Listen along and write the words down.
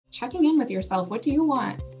checking in with yourself. What do you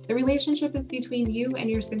want? The relationship is between you and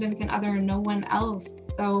your significant other and no one else.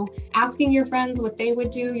 So asking your friends what they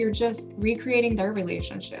would do, you're just recreating their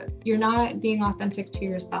relationship. You're not being authentic to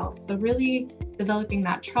yourself. So really developing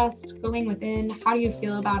that trust, going within, how do you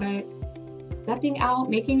feel about it? Stepping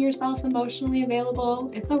out, making yourself emotionally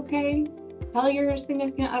available. It's okay. Tell your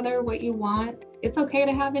significant other what you want. It's okay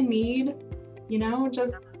to have a need.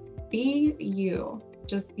 Just be you.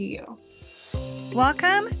 Just be you.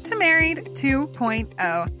 Welcome to Married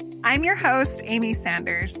 2.0. I'm your host, Amy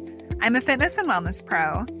Sanders. I'm a fitness and wellness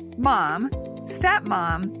pro, mom,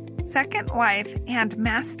 stepmom, second wife, and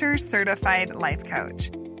master certified life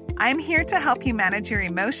coach. I'm here to help you manage your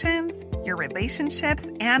emotions, your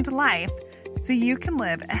relationships, and life so you can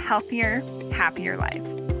live a healthier, happier life.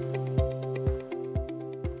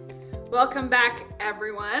 Welcome back,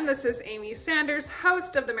 everyone. This is Amy Sanders,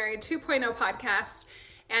 host of the Married 2.0 podcast.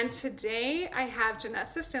 And today I have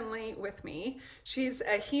Janessa Finley with me. She's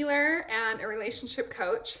a healer and a relationship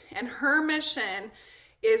coach, and her mission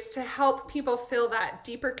is to help people feel that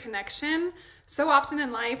deeper connection. So often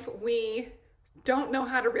in life, we don't know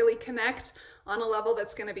how to really connect on a level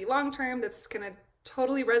that's going to be long-term, that's going to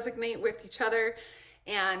totally resonate with each other.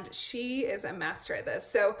 And she is a master at this.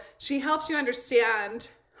 So she helps you understand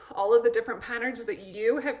all of the different patterns that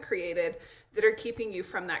you have created that are keeping you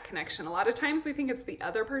from that connection. A lot of times we think it's the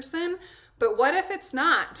other person, but what if it's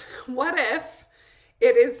not? What if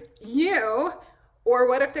it is you? Or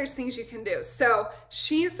what if there's things you can do? So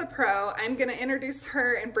she's the pro. I'm going to introduce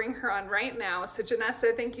her and bring her on right now. So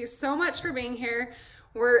Janessa, thank you so much for being here.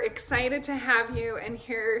 We're excited to have you and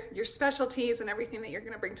hear your specialties and everything that you're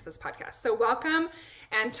going to bring to this podcast. So welcome,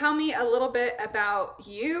 and tell me a little bit about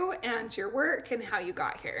you and your work and how you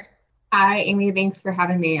got here. Hi, Amy. Thanks for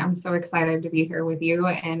having me. I'm so excited to be here with you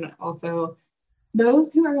and also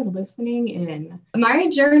those who are listening in. My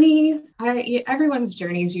journey, everyone's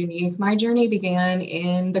journey is unique. My journey began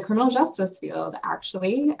in the criminal justice field,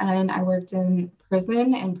 actually, and I worked in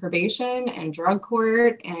prison and probation and drug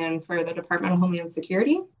court and for the Department of Homeland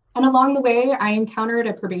Security. And along the way, I encountered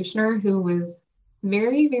a probationer who was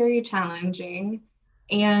very, very challenging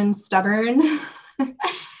and stubborn.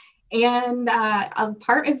 And a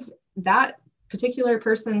part of that particular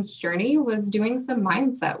person's journey was doing some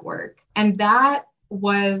mindset work. And that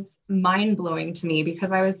was mind-blowing to me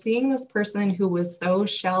because I was seeing this person who was so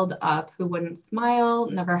shelled up, who wouldn't smile,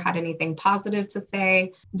 never had anything positive to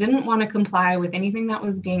say, didn't want to comply with anything that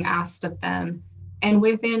was being asked of them. And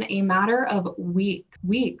within a matter of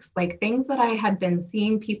weeks, like things that I had been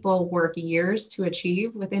seeing people work years to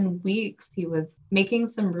achieve, within weeks, he was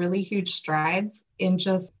making some really huge strides in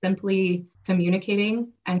just simply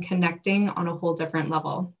communicating and connecting on a whole different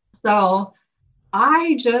level. So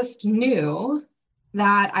I just knew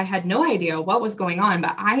that I had no idea what was going on,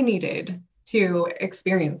 but I needed to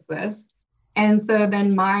experience this. And so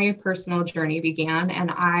then my personal journey began,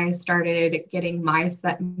 and I started getting my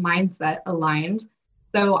mindset aligned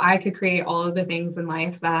so I could create all of the things in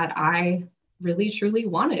life that I really, truly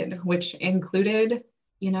wanted, which included,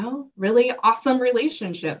 really awesome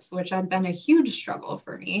relationships, which had been a huge struggle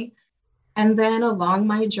for me. And then along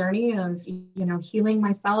my journey of, healing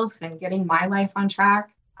myself and getting my life on track,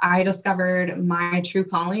 I discovered my true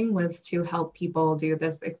calling was to help people do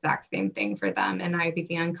this exact same thing for them. And I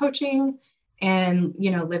began coaching and,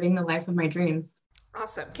 living the life of my dreams.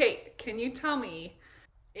 Awesome. Kate, can you tell me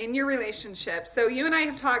in your relationship? So you and I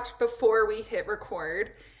have talked before we hit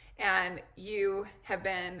record, and you're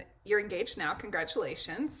engaged now.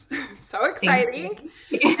 Congratulations. So exciting.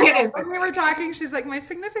 When we were talking, she's like, my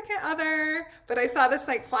significant other, but I saw this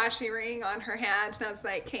like flashy ring on her hand, and I was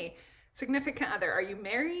like, hey, significant other, are you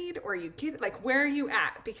married or where are you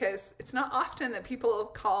at? Because it's not often that people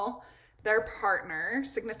call their partner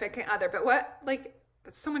significant other, but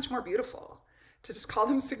that's so much more beautiful to just call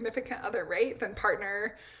them significant other, right? Than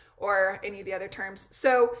partner or any of the other terms.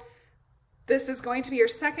 So this is going to be your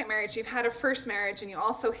second marriage. You've had a first marriage, and you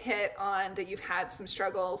also hit on that you've had some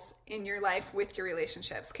struggles in your life with your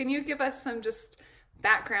relationships. Can you give us some just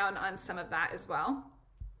background on some of that as well?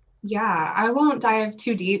 Yeah, I won't dive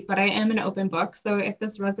too deep, but I am an open book. So if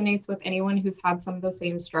this resonates with anyone who's had some of the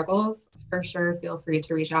same struggles, for sure, feel free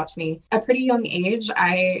to reach out to me. At a pretty young age,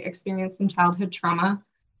 I experienced some childhood trauma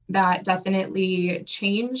that definitely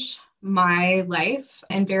changed my life,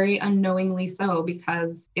 and very unknowingly so,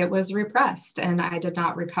 because it was repressed and I did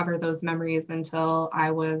not recover those memories until I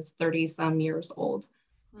was 30 some years old.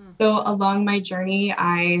 So along my journey,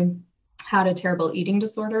 I had a terrible eating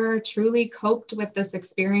disorder, truly coped with this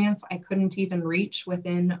experience I couldn't even reach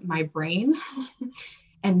within my brain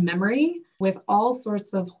and memory. with all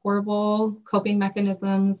sorts of horrible coping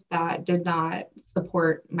mechanisms that did not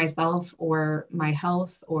support myself or my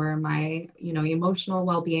health or my, emotional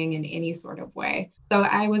well-being in any sort of way. So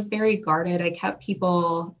I was very guarded. I kept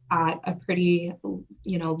people at a pretty,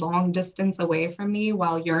 long distance away from me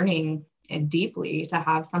while yearning deeply to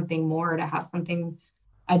have something more, to have something,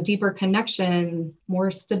 a deeper connection, more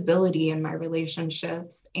stability in my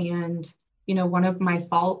relationships. And, one of my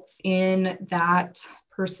faults in that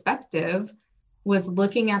perspective was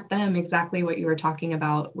looking at them exactly what you were talking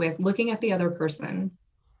about, with looking at the other person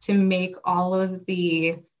to make all of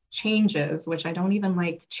the changes, which I don't even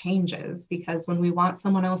like changes, because when we want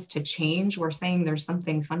someone else to change, we're saying there's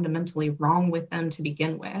something fundamentally wrong with them to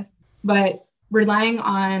begin with. But relying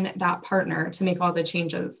on that partner to make all the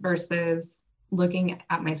changes versus looking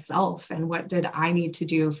at myself and what did I need to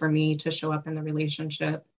do for me to show up in the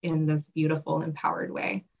relationship in this beautiful, empowered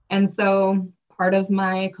way. And so part of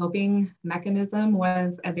my coping mechanism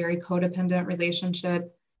was a very codependent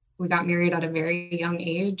relationship. We got married at a very young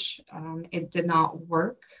age. It did not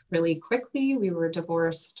work really quickly. We were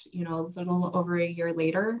divorced, a little over a year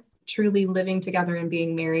later. Truly living together and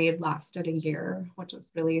being married lasted a year, which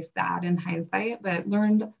is really sad in hindsight, but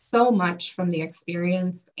learned so much from the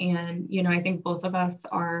experience. And, I think both of us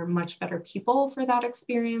are much better people for that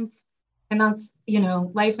experience. And that's,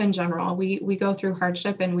 life in general. We go through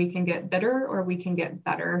hardship and we can get bitter or we can get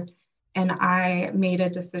better. And I made a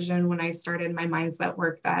decision when I started my mindset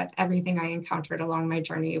work that everything I encountered along my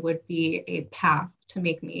journey would be a path to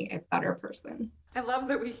make me a better person. I love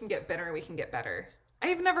that we can get bitter, we can get better.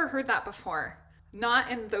 I've never heard that before, not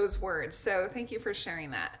in those words. So thank you for sharing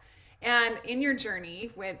that. And in your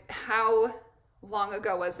journey, how long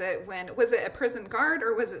ago was it? Was it a prison guard,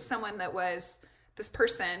 or was it someone that was this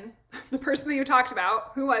person, the person that you talked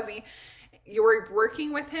about? Who was he? You were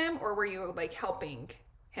working with him, or were you like helping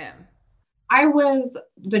him? I was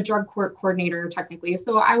the drug court coordinator technically.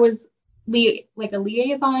 So I was like a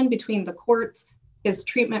liaison between the courts, his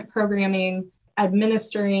treatment programming,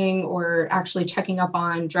 administering or actually checking up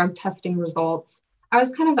on drug testing results. I was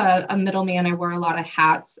kind of a middleman. I wore a lot of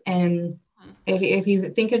hats. And if you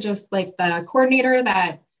think of just like the coordinator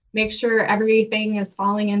that makes sure everything is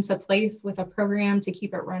falling into place with a program to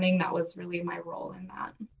keep it running, that was really my role in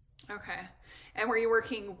that. Okay. And were you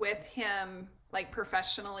working with him like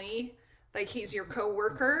professionally? Like he's your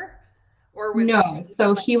coworker? Or was No,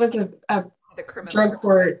 so he was a drug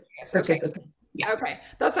court participant. Okay. Yeah. Okay.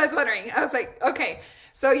 That's what I was wondering. I was like, okay,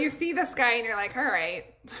 so you see this guy and you're like, all right,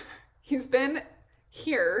 he's been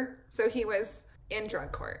here. So he was in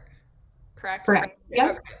drug court, correct? Correct.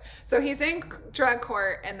 Yep. Okay. So he's in drug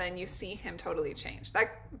court and then you see him totally change. That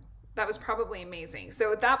was probably amazing.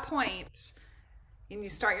 So at that point, and you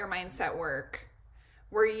start your mindset work,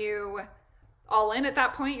 were you all in at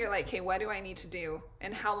that point? You're like, okay, what do I need to do?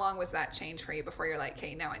 And how long was that change for you before you're like,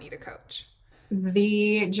 okay, now I need a coach?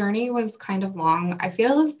 The journey was kind of long. I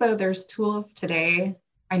feel as though there's tools today.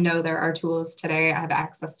 I know there are tools today. I have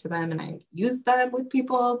access to them and I use them with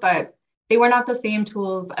people, but they were not the same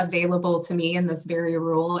tools available to me in this very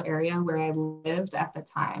rural area where I lived at the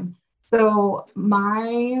time. So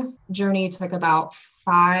my journey took about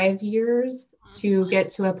 5 years to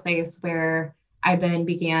get to a place where I then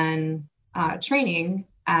began training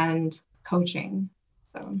and coaching.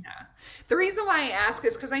 So yeah. The reason why I ask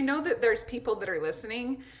is because I know that there's people that are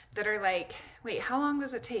listening that are like, wait, how long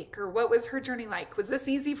does it take? Or what was her journey like? Was this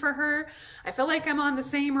easy for her? I feel like I'm on the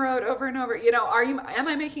same road over and over. Am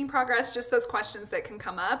I making progress? Just those questions that can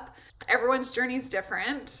come up. Everyone's journey is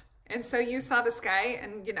different. And so you saw this guy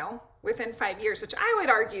and, within 5 years, which I would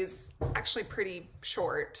argue is actually pretty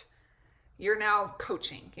short, you're now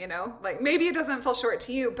coaching, like maybe it doesn't feel short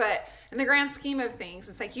to you, but in the grand scheme of things,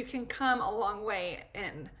 it's like you can come a long way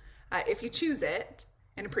in if you choose it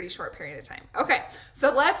in a pretty short period of time. Okay,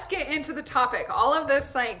 so let's get into the topic. All of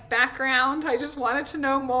this like background, I just wanted to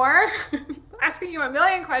know more, asking you a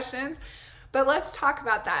million questions, but let's talk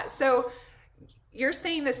about that. So you're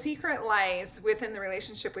saying the secret lies within the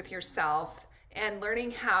relationship with yourself and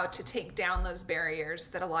learning how to take down those barriers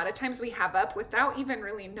that a lot of times we have up without even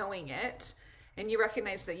really knowing it. And you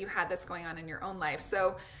recognize that you had this going on in your own life.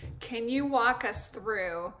 So can you walk us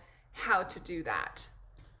through how to do that?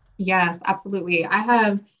 Yes, absolutely. I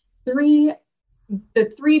have the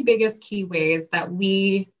three biggest key ways that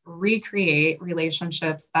we recreate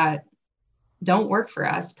relationships that don't work for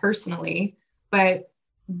us personally, but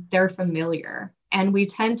they're familiar. And we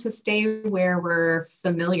tend to stay where we're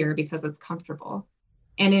familiar because it's comfortable.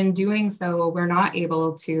 And in doing so, we're not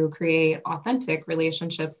able to create authentic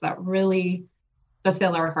relationships that really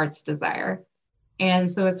fulfill our heart's desire.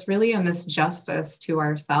 And so it's really a misjustice to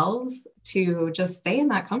ourselves to just stay in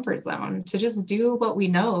that comfort zone, to just do what we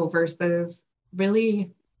know versus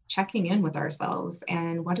really checking in with ourselves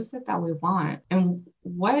and what is it that we want? And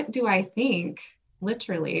what do I think,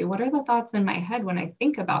 literally, what are the thoughts in my head when I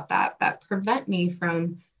think about that prevent me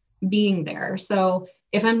from being there? So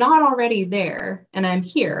if I'm not already there and I'm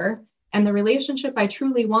here and the relationship I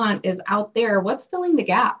truly want is out there, what's filling the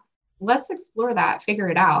gap? Let's explore that, figure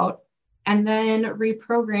it out, and then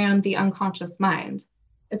reprogram the unconscious mind.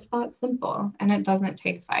 It's that simple, and it doesn't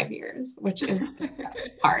take 5 years, which is the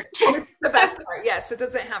best part. The best part, yes, it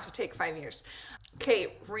doesn't have to take 5 years.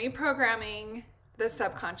 Okay, reprogramming the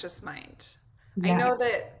subconscious mind. I Yeah. know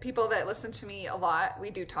that people that listen to me a lot, we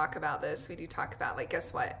do talk about this. We do talk about, like,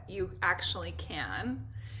 guess what? You actually can.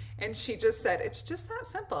 And she just said, it's just that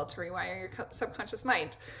simple to rewire your subconscious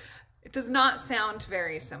mind. It does not sound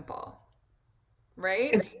very simple,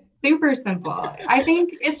 right? It's super simple. I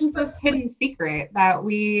think it's just this hidden secret that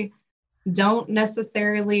we don't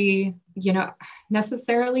necessarily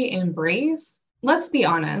embrace. Let's be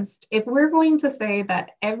honest. If we're going to say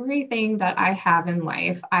that everything that I have in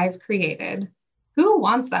life I've created, who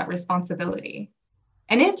wants that responsibility?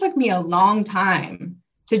 And it took me a long time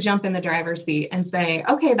to jump in the driver's seat and say,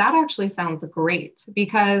 okay, that actually sounds great,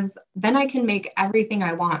 because then I can make everything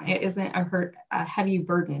I want. It isn't a heavy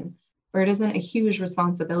burden, or it isn't a huge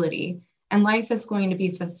responsibility. And life is going to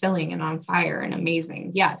be fulfilling and on fire and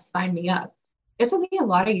amazing. Yes, sign me up. It took me a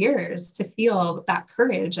lot of years to feel that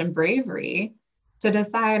courage and bravery to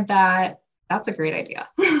decide that that's a great idea.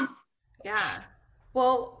 Yeah.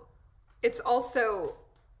 Well, it's also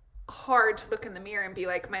hard to look in the mirror and be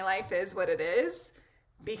like, my life is what it is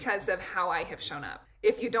because of how I have shown up.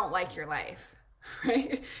 If you don't like your life,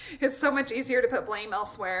 right? It's so much easier to put blame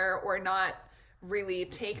elsewhere or not really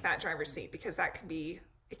take that driver's seat, because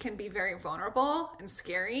it can be very vulnerable and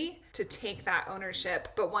scary to take that ownership.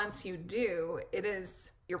 But once you do,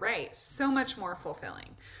 you're right, so much more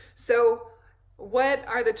fulfilling. So what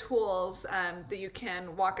are the tools that you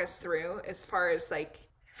can walk us through as far as like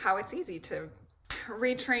how it's easy to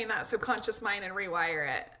retrain that subconscious mind and rewire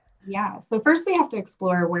it? Yeah. So first we have to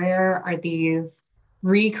explore, where are these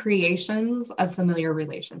recreations of familiar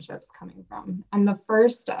relationships coming from? And the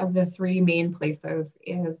first of the three main places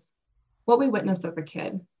is what we witnessed as a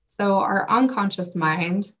kid. So our unconscious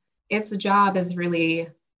mind, its job is really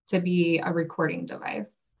to be a recording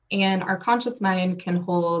device. And our conscious mind can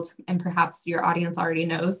hold, and perhaps your audience already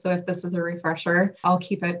knows, so if this is a refresher, I'll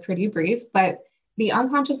keep it pretty brief, but the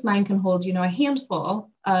unconscious mind can hold, a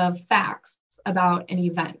handful of facts about an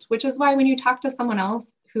event, which is why when you talk to someone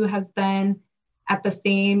else who has been at the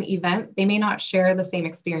same event, they may not share the same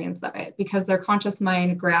experience of it, because their conscious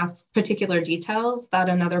mind grasps particular details that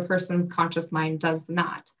another person's conscious mind does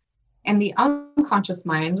not. And the unconscious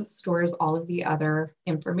mind stores all of the other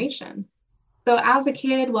information. So as a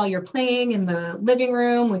kid, while you're playing in the living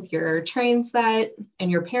room with your train set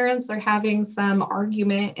and your parents are having some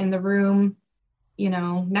argument in the room,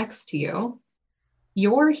 next to you,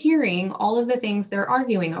 you're hearing all of the things they're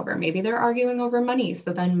arguing over. Maybe they're arguing over money.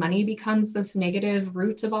 So then money becomes this negative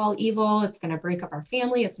root of all evil. It's going to break up our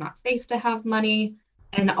family. It's not safe to have money.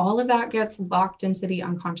 And all of that gets locked into the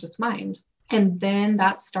unconscious mind. And then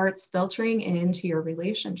that starts filtering into your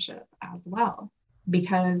relationship as well,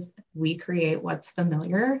 because we create what's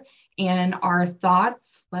familiar, and our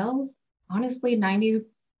thoughts, well, honestly,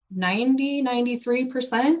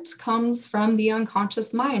 93% comes from the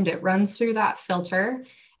unconscious mind. It runs through that filter.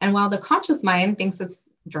 And while the conscious mind thinks it's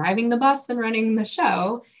driving the bus and running the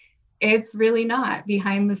show, it's really not.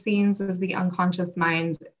 Behind the scenes is the unconscious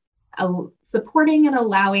mind supporting and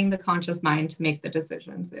allowing the conscious mind to make the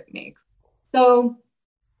decisions it makes. So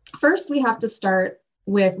first we have to start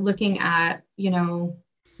with looking at,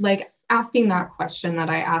 like asking that question that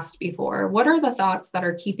I asked before. What are the thoughts that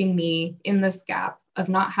are keeping me in this gap of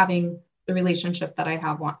not having the relationship that I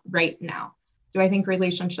have right now? Do I think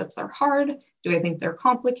relationships are hard? Do I think they're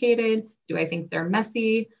complicated? Do I think they're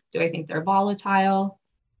messy? Do I think they're volatile?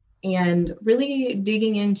 And really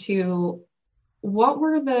digging into, what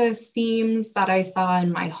were the themes that I saw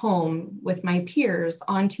in my home, with my peers,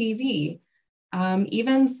 on TV?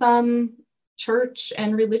 Even some church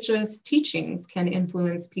and religious teachings can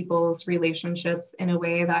influence people's relationships in a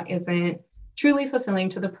way that isn't truly fulfilling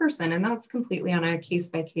to the person. And that's completely on a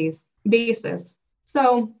case-by-case basis.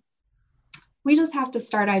 So we just have to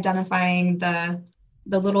start identifying the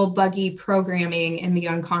little buggy programming in the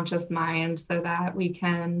unconscious mind so that we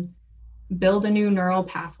can build a new neural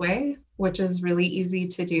pathway, which is really easy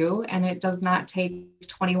to do. And it does not take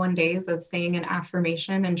 21 days of saying an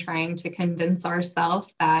affirmation and trying to convince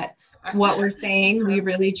ourselves that what we're saying we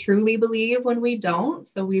really truly believe when we don't.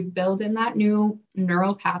 So we build in that new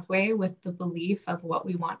neural pathway with the belief of what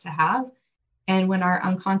we want to have. And when our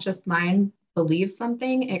unconscious mind believes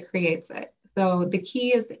something, it creates it. So the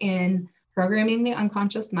key is in programming the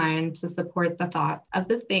unconscious mind to support the thought of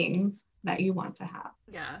the things that you want to have.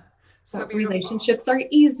 Yeah. So relationships are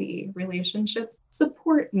easy. Relationships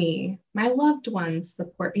support me. My loved ones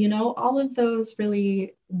support, all of those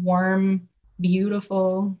really warm,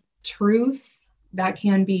 beautiful truths that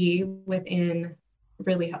can be within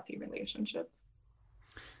really healthy relationships.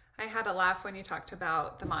 I had a laugh when you talked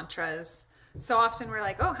about the mantras. So often we're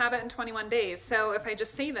like, oh, have it in 21 days. So if I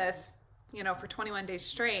just say this, for 21 days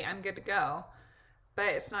straight, I'm good to go. But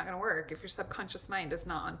it's not going to work if your subconscious mind is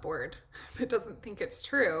not on board. If it doesn't think it's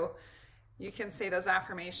true, you can say those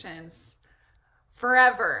affirmations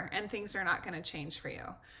forever and things are not going to change for you.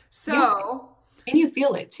 So, and you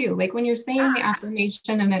feel it too. Like when you're saying the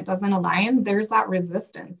affirmation and it doesn't align, there's that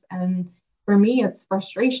resistance. And for me, it's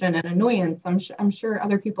frustration and annoyance. I'm sure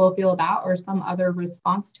other people feel that or some other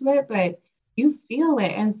response to it, but you feel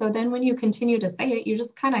it. And so then when you continue to say it, you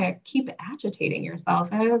just kind of keep agitating yourself.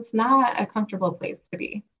 And it's not a comfortable place to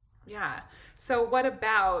be. Yeah. So what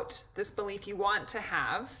about this belief you want to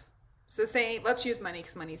have? So say, let's use money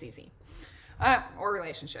because money's easy. Or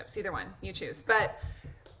relationships, either one, you choose. But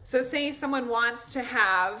so say someone wants to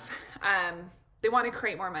have, they want to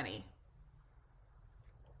create more money,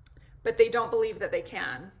 but they don't believe that they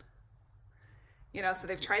can. So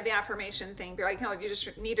they've tried the affirmation thing. They're like, no, you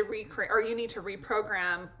just need to recreate, or you need to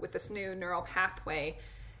reprogram with this new neural pathway.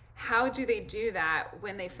 How do they do that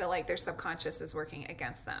when they feel like their subconscious is working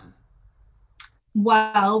against them?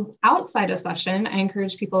 Well, outside a session, I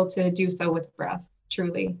encourage people to do so with breath,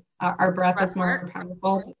 truly. Our breath is more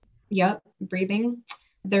powerful. Yep, breathing.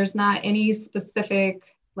 There's not any specific,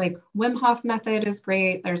 like Wim Hof method is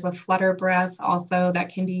great. There's a flutter breath also that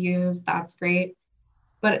can be used. That's great.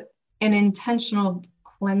 But an intentional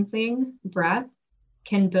cleansing breath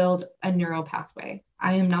can build a neural pathway.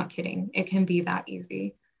 I am not kidding. It can be that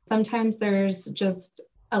easy. Sometimes there's just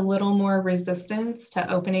a little more resistance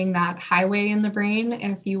to opening that highway in the brain,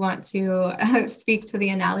 if you want to speak to the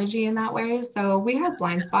analogy in that way. So we have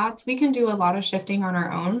blind spots. We can do a lot of shifting on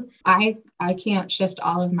our own. I can't shift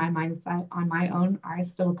all of my mindset on my own. I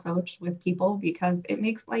still coach with people because it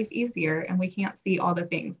makes life easier and we can't see all the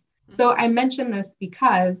things. So I mention this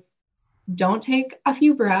because don't take a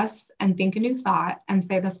few breaths and think a new thought and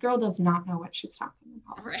say, this girl does not know what she's talking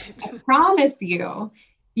about. Right. I promise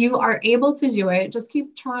you are able to do it. Just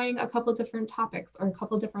keep trying a couple different topics or a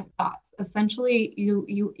couple different thoughts. Essentially,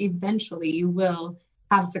 you eventually will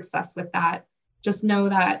have success with that. Just know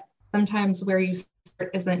that sometimes where you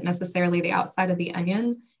start isn't necessarily the outside of the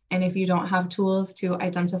onion. And if you don't have tools to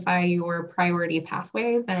identify your priority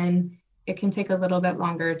pathway, then it can take a little bit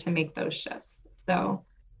longer to make those shifts. So,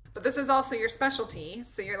 but this is also your specialty.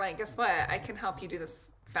 So you're like, guess what? I can help you do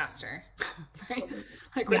this faster, right?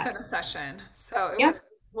 Like within a session. So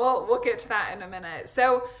we'll get to that in a minute.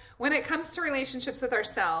 So when it comes to relationships with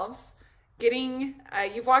ourselves,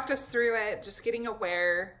 you've walked us through it, just getting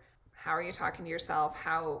aware. How are you talking to yourself?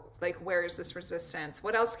 Where is this resistance?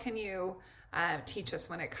 What else can you teach us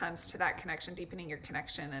when it comes to that connection, deepening your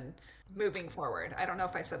connection and moving forward? I don't know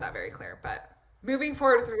if I said that very clear, but moving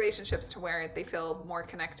forward with relationships to where they feel more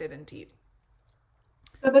connected and deep.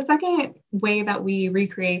 So the second way that we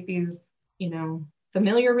recreate these,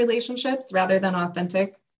 familiar relationships rather than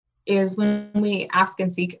authentic is when we ask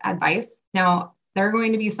and seek advice. Now, there are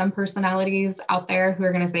going to be some personalities out there who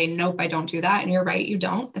are going to say, nope, I don't do that. And you're right, you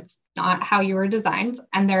don't. It's not how you were designed.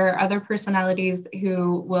 And there are other personalities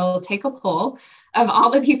who will take a poll of all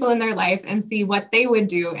the people in their life and see what they would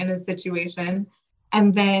do in a situation.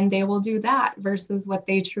 And then they will do that versus what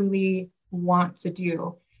they truly want to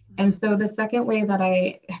do. And so the second way that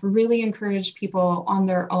I really encourage people on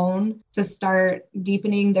their own to start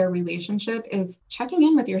deepening their relationship is checking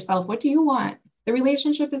in with yourself. What do you want? The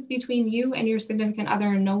relationship is between you and your significant other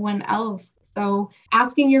and no one else. So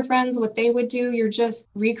asking your friends what they would do, you're just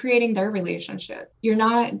recreating their relationship. You're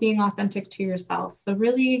not being authentic to yourself. So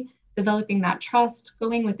really developing that trust,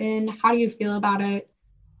 going within, how do you feel about it?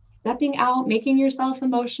 Stepping out, making yourself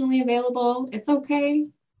emotionally available. It's okay.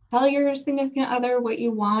 Tell your significant other what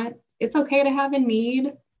you want. It's okay to have a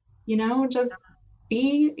need, just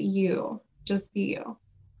be you. Just be you.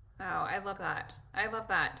 Oh, I love that.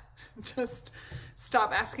 Just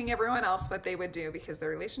stop asking everyone else what they would do because their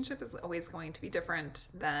relationship is always going to be different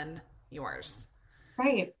than yours.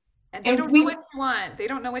 Right. And they don't know what you want. They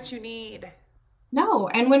don't know what you need. No.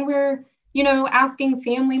 And when we're, asking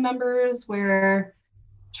family members where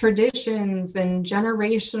traditions and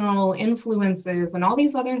generational influences and all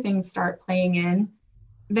these other things start playing in,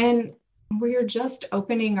 then we're just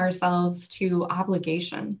opening ourselves to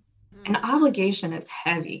obligation. And obligation is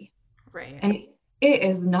heavy. Right. And it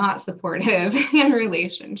is not supportive in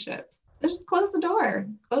relationships. Just close the door,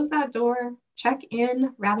 close that door, check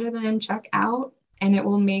in rather than check out, and it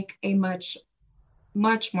will make a much,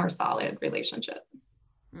 much more solid relationship.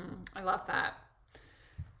 I love that.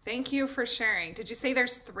 Thank you for sharing. Did you say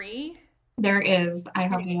there's 3? There is. I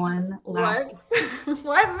have one last one.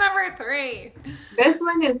 What's number 3? This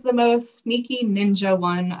one is the most sneaky ninja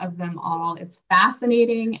one of them all. It's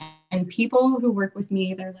fascinating. And people who work with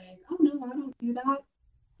me, they're like, oh no, I don't do that.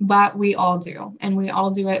 But we all do. And we all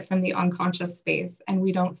do it from the unconscious space. And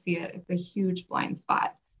we don't see it. It's a huge blind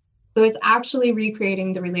spot. So it's actually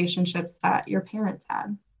recreating the relationships that your parents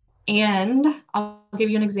had. And I'll give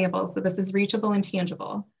you an example. So this is reachable and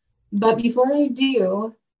tangible. But before I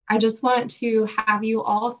do, I just want to have you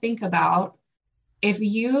all think about, if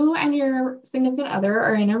you and your significant other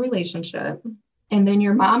are in a relationship, and then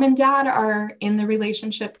your mom and dad are in the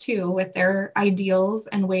relationship too, with their ideals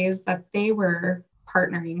and ways that they were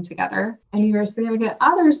partnering together, and your significant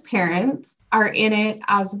other's parents are in it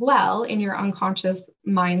as well in your unconscious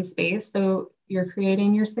mind space. So you're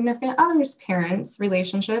creating your significant other's parents'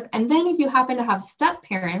 relationship. And then if you happen to have step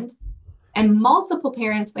parents and multiple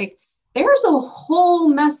parents, like, there's a whole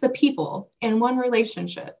mess of people in one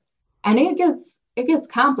relationship, and it gets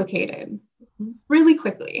complicated really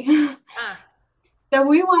quickly. So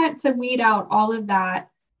we want to weed out all of that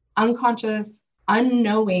unconscious,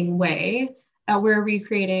 unknowing way that we're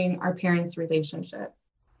recreating our parents' relationship.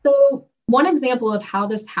 So one example of how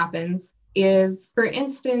this happens is, for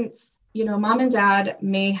instance, mom and dad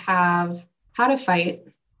may have had a fight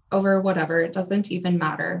over whatever, it doesn't even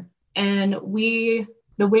matter. And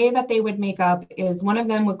the way that they would make up is one of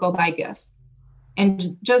them would go buy gifts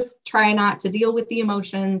and just try not to deal with the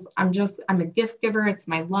emotions. I'm a gift giver. It's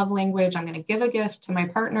my love language. I'm going to give a gift to my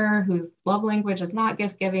partner whose love language is not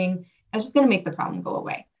gift giving. It's just going to make the problem go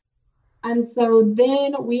away. And so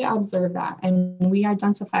then we observe that and we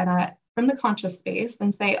identify that from the conscious space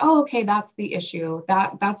and say, oh, okay, that's the issue.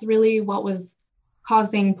 That's really what was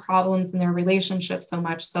causing problems in their relationship so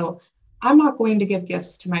much. So I'm not going to give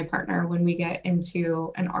gifts to my partner when we get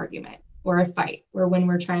into an argument or a fight, or when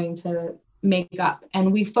we're trying to make up.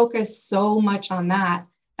 And we focus so much on that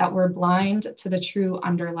we're blind to the true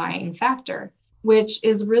underlying factor, which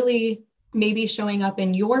is really maybe showing up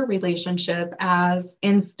in your relationship as,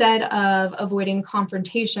 instead of avoiding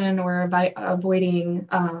confrontation or avoiding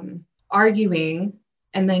arguing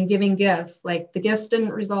and then giving gifts, like the gifts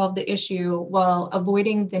didn't resolve the issue, well,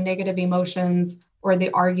 avoiding the negative emotions or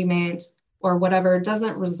the argument or whatever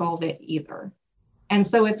doesn't resolve it either. And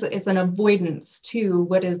so it's an avoidance to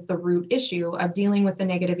what is the root issue of dealing with the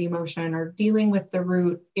negative emotion or dealing with the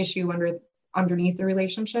root issue underneath the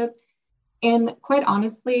relationship. And quite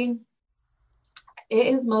honestly, it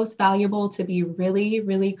is most valuable to be really,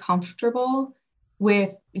 really comfortable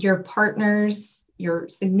with your partners, your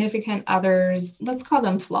significant others. Let's call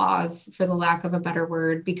them flaws for the lack of a better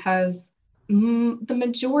word, because the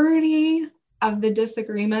majority of the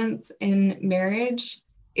disagreements in marriage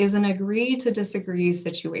is an agree to disagree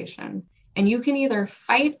situation. And you can either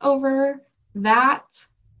fight over that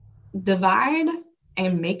divide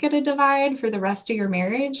and make it a divide for the rest of your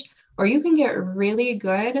marriage, or you can get really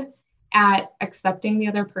good at accepting the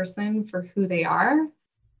other person for who they are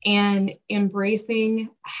and embracing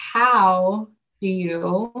how do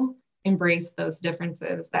you embrace those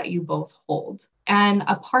differences that you both hold. And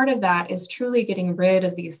a part of that is truly getting rid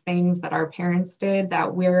of these things that our parents did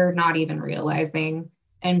that we're not even realizing,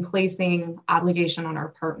 and placing obligation on our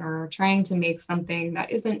partner, trying to make something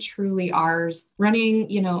that isn't truly ours, running,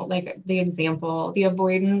 like the example, the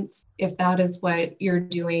avoidance, if that is what you're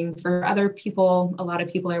doing for other people. A lot of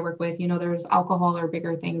people I work with, there's alcohol or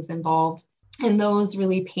bigger things involved, and those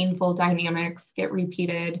really painful dynamics get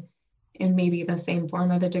repeated in maybe the same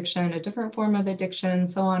form of addiction, a different form of addiction,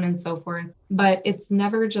 so on and so forth. But it's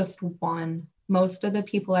never just one. Most of the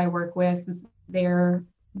people I work with,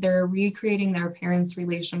 they're recreating their parents'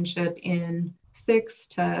 relationship in 6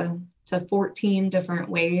 to 14 different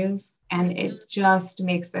ways. And it just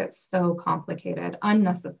makes it so complicated,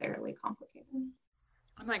 unnecessarily complicated.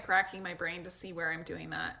 I'm like racking my brain to see where I'm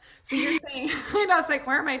doing that. So you're saying, I know, it's like,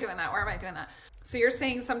 where am I doing that? Where am I doing that? So you're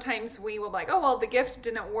saying sometimes we will be like, oh, well, the gift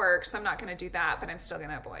didn't work, so I'm not going to do that, but I'm still going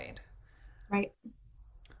to avoid. Right.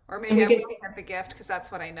 Or And maybe we I'm get, looking at the gift because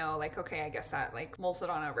that's what I know. Like, okay, I guess that like mulls it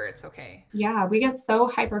on over. It's okay. yeah, we get so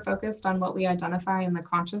hyper focused on what we identify in the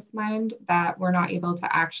conscious mind that we're not able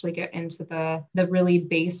to actually get into the really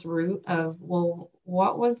base root of, well,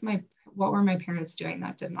 what were my parents doing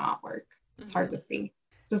that did not work? It's hard to see.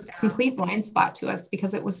 It's just a Yeah. complete blind spot to us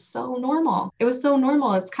because it was so normal. It was so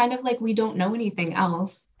normal. It's kind of like we don't know anything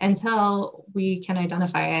else until we can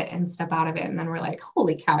identify it and step out of it. And then we're like,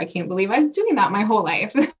 holy cow, I can't believe I was doing that my whole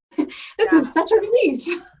life. This Yeah. is such a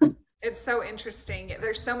relief. It's so interesting.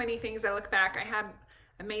 There's so many things I look back. I had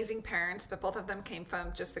amazing parents, but both of them came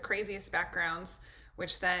from just the craziest backgrounds,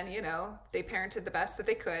 which then, they parented the best that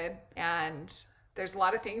they could. And there's a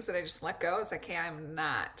lot of things that I just let go. It's like, okay, I'm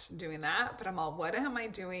not doing that, but I'm all, what am I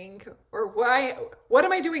doing? Or what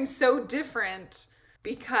am I doing so different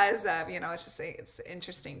because of, it's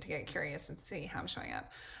interesting to get curious and see how I'm showing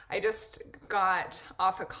up. I just got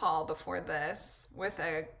off a call before this with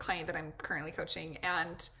a client that I'm currently coaching,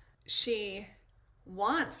 and she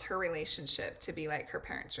wants her relationship to be like her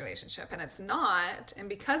parents' relationship, and it's not. And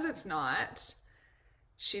because it's not,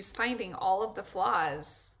 she's finding all of the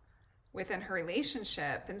flaws within her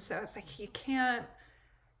relationship. And so it's like,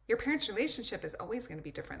 your parents' relationship is always going to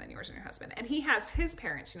be different than yours and your husband. And he has his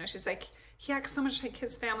parents, she's like, he acts so much like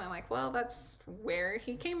his family. I'm like, well, that's where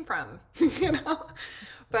he came from,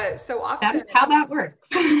 but so often That's how that works.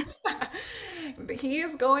 but he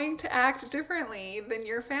is going to act differently than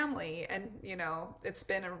your family. And, it's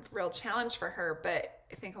been a real challenge for her, but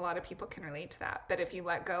I think a lot of people can relate to that. But if you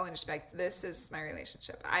let go and just be like, this is my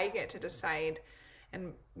relationship, I get to decide,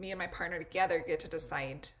 and me and my partner together get to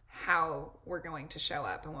decide how we're going to show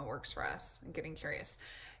up and what works for us, and getting curious.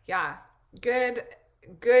 Yeah.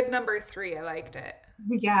 Good number 3. I liked it.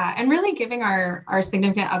 Yeah. And really giving our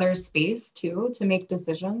significant others space too, to make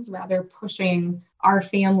decisions rather pushing our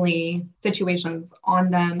family situations on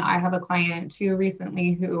them. I have a client too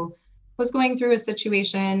recently who was going through a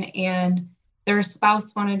situation and their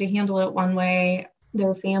spouse wanted to handle it one way.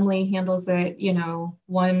 Their family handles it,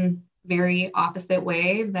 one very opposite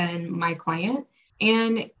way than my client.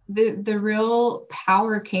 And the real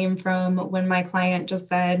power came from when my client just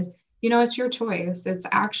said, it's your choice. It's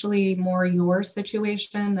actually more your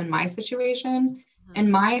situation than my situation. Mm-hmm.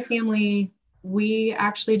 And my family, we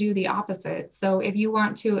actually do the opposite. So if you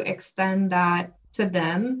want to extend that to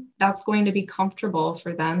them, that's going to be comfortable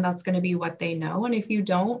for them. That's going to be what they know. And if you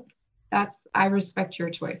don't, I respect your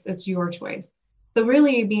choice. It's your choice. So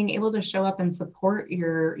really being able to show up and support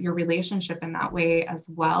your relationship in that way as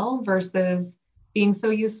well, versus being so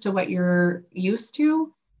used to what you're used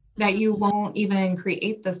to that you won't even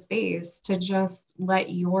create the space to just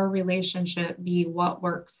let your relationship be what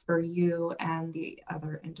works for you and the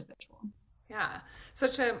other individual. Yeah,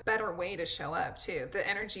 such a better way to show up too. The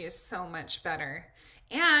energy is so much better.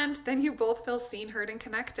 And then you both feel seen, heard, and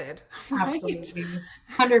connected. Right? Absolutely.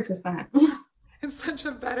 100%. It's such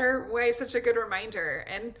a better way, such a good reminder.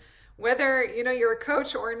 And whether, you're a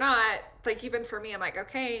coach or not, like even for me, I'm like,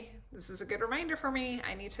 okay, this is a good reminder for me.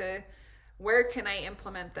 Where can I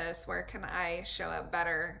implement this? Where can I show up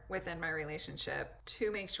better within my relationship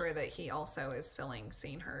to make sure that he also is feeling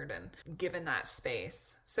seen, heard, and given that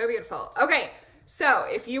space? So beautiful. Okay, so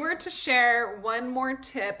if you were to share one more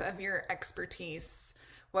tip of your expertise,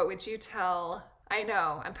 what would you tell? I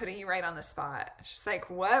know, I'm putting you right on the spot. It's just like,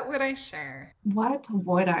 what would I share? What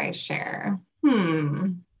would I share?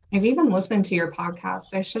 I've even listened to your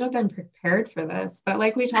podcast. I should have been prepared for this. But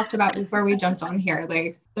like we talked about before we jumped on here,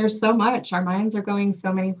 like there's so much. Our minds are going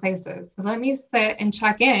so many places. So let me sit and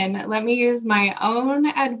check in. Let me use my own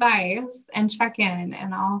advice and check in,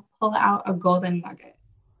 and I'll pull out a golden nugget.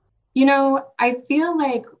 I feel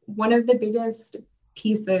like one of the biggest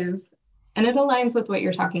pieces, and it aligns with what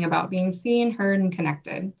you're talking about, being seen, heard, and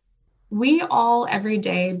connected. We all every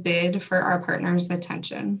day bid for our partner's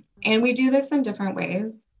attention. And we do this in different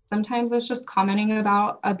ways. Sometimes it's just commenting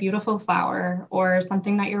about a beautiful flower or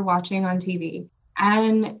something that you're watching on TV.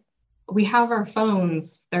 And we have our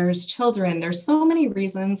phones, there's children, there's so many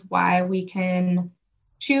reasons why we can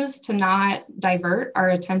choose to not divert our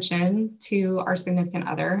attention to our significant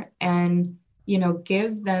other and,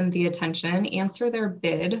 give them the attention, answer their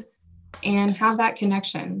bid, and have that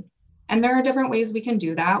connection. And there are different ways we can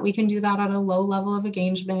do that. We can do that at a low level of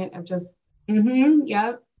engagement of just,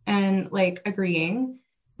 yep, and like agreeing.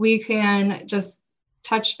 We can just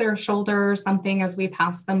touch their shoulder or something as we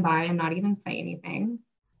pass them by and not even say anything.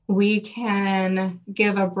 We can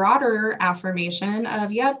give a broader affirmation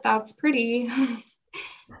of, yep, that's pretty.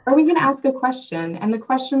 Or we can ask a question. And the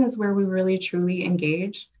question is where we really truly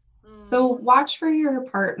engage. So watch for your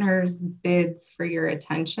partner's bids for your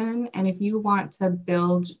attention. And if you want to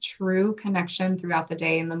build true connection throughout the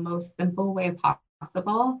day in the most simple way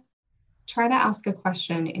possible, try to ask a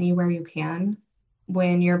question anywhere you can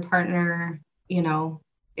when your partner,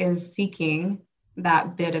 is seeking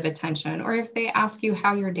that bit of attention. Or if they ask you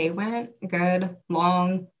how your day went, good,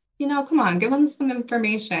 long, come on, give them some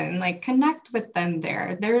information, like connect with them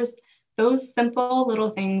there. There's those simple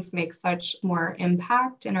little things make such more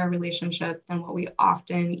impact in our relationship than what we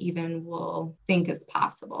often even will think is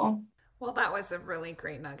possible. Well, that was a really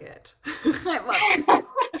great nugget. I love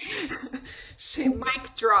it.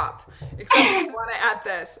 Mic drop. Except I want to add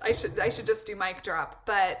this. I should just do mic drop.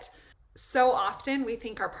 But so often we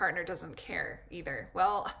think our partner doesn't care either.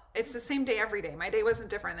 Well, it's the same day every day. My day wasn't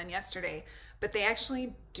different than yesterday, but they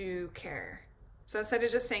actually do care. So instead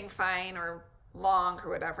of just saying fine or long or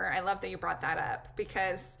whatever, I love that you brought that up,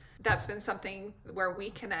 because that's been something where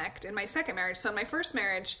we connect in my second marriage. So in my first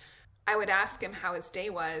marriage, I would ask him how his day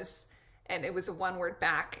was, and it was a one word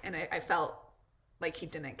back, and I felt like he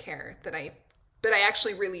didn't care but I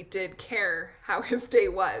actually really did care how his day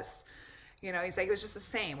was. He's like, it was just the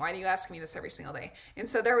same. Why do you ask me this every single day? And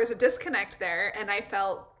so there was a disconnect there, and I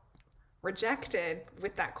felt rejected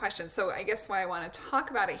with that question. So I guess why I want to talk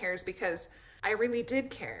about it here is because I really did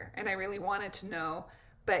care and I really wanted to know,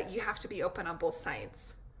 but you have to be open on both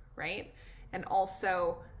sides, right? And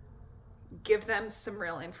also give them some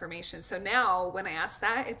real information. So now when I ask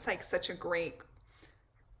that, it's like such a great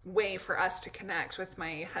way for us to connect with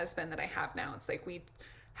my husband that I have now. It's like,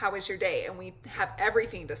 how was your day? And we have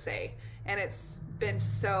everything to say. And it's been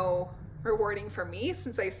so rewarding for me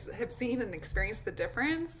since I have seen and experienced the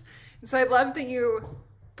difference. And so I love that you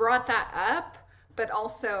brought that up, but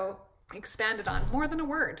also expanded on more than a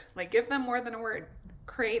word. Like, give them more than a word.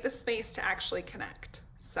 Create the space to actually connect.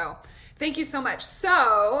 So thank you so much.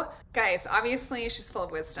 So guys, obviously she's full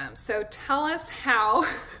of wisdom. So tell us how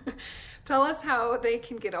they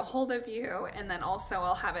can get a hold of you. And then also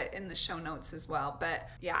I'll have it in the show notes as well. But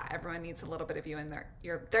yeah, everyone needs a little bit of you in their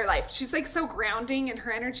life. She's like so grounding, and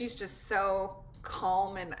her energy is just so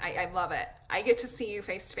calm, and I love it. I get to see you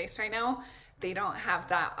face to face right now. They don't have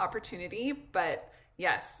that opportunity, but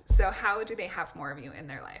yes. So how do they have more of you in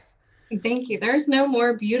their life? Thank you. There's no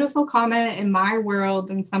more beautiful comment in my world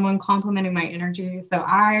than someone complimenting my energy. So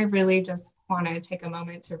I really just want to take a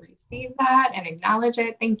moment to receive that and acknowledge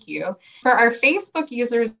it. Thank you. For our Facebook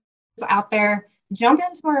users out there, jump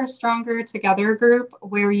into our Stronger Together group,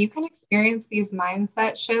 where you can experience these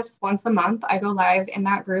mindset shifts once a month. I go live in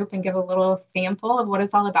that group and give a little sample of what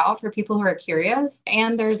it's all about for people who are curious.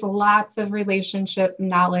 And there's lots of relationship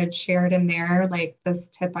knowledge shared in there, like this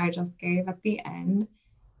tip I just gave at the end.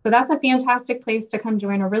 So that's a fantastic place to come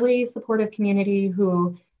join a really supportive community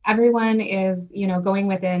who everyone is, going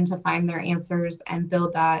within to find their answers and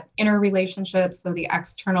build that inner relationship. So the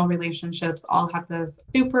external relationships all have this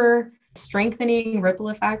super strengthening ripple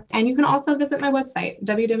effect. And you can also visit my website,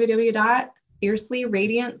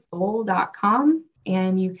 www.fiercelyradiantsoul.com,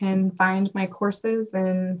 and you can find my courses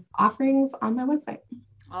and offerings on my website.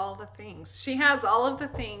 All the things. She has all of the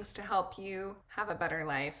things to help you have a better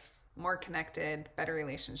life, more connected, better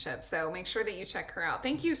relationship. So make sure that you check her out.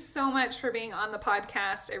 Thank you so much for being on the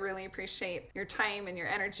podcast. I really appreciate your time and your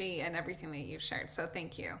energy and everything that you've shared. So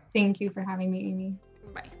thank you. Thank you for having me, Amy.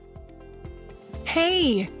 Bye.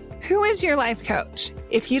 Hey, who is your life coach?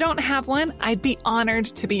 If you don't have one, I'd be honored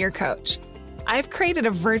to be your coach. I've created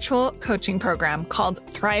a virtual coaching program called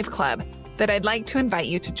Thrive Club that I'd like to invite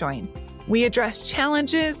you to join. We address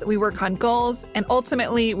challenges, we work on goals, and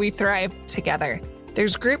ultimately we thrive together.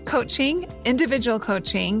 There's group coaching, individual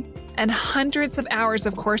coaching, and hundreds of hours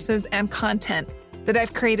of courses and content that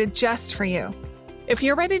I've created just for you. If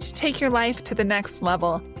you're ready to take your life to the next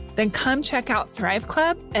level, then come check out Thrive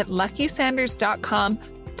Club at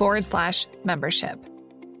luckysanders.com/membership.